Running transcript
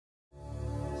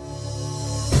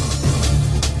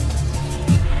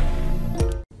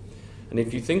And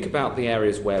if you think about the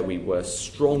areas where we were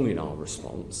strong in our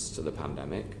response to the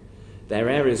pandemic, they're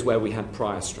areas where we had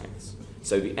prior strengths.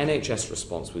 So the NHS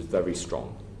response was very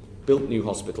strong, built new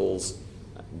hospitals,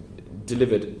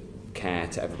 delivered care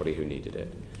to everybody who needed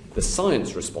it. The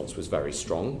science response was very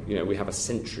strong. You know, we have a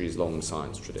centuries-long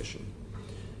science tradition.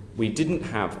 We didn't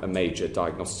have a major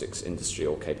diagnostics industry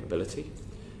or capability,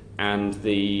 and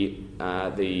the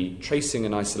tracing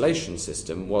and isolation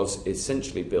system was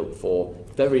essentially built for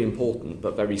very important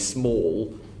but very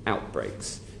small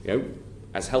outbreaks. You know,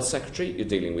 as Health Secretary, you're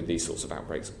dealing with these sorts of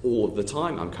outbreaks all of the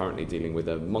time. I'm currently dealing with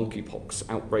a Monkeypox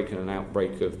outbreak and an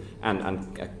outbreak of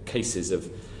cases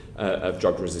of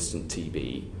drug-resistant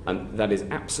TB, and that is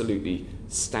absolutely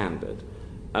standard.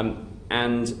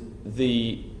 And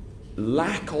the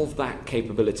lack of that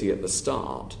capability at the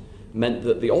start meant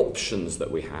that the options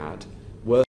that we had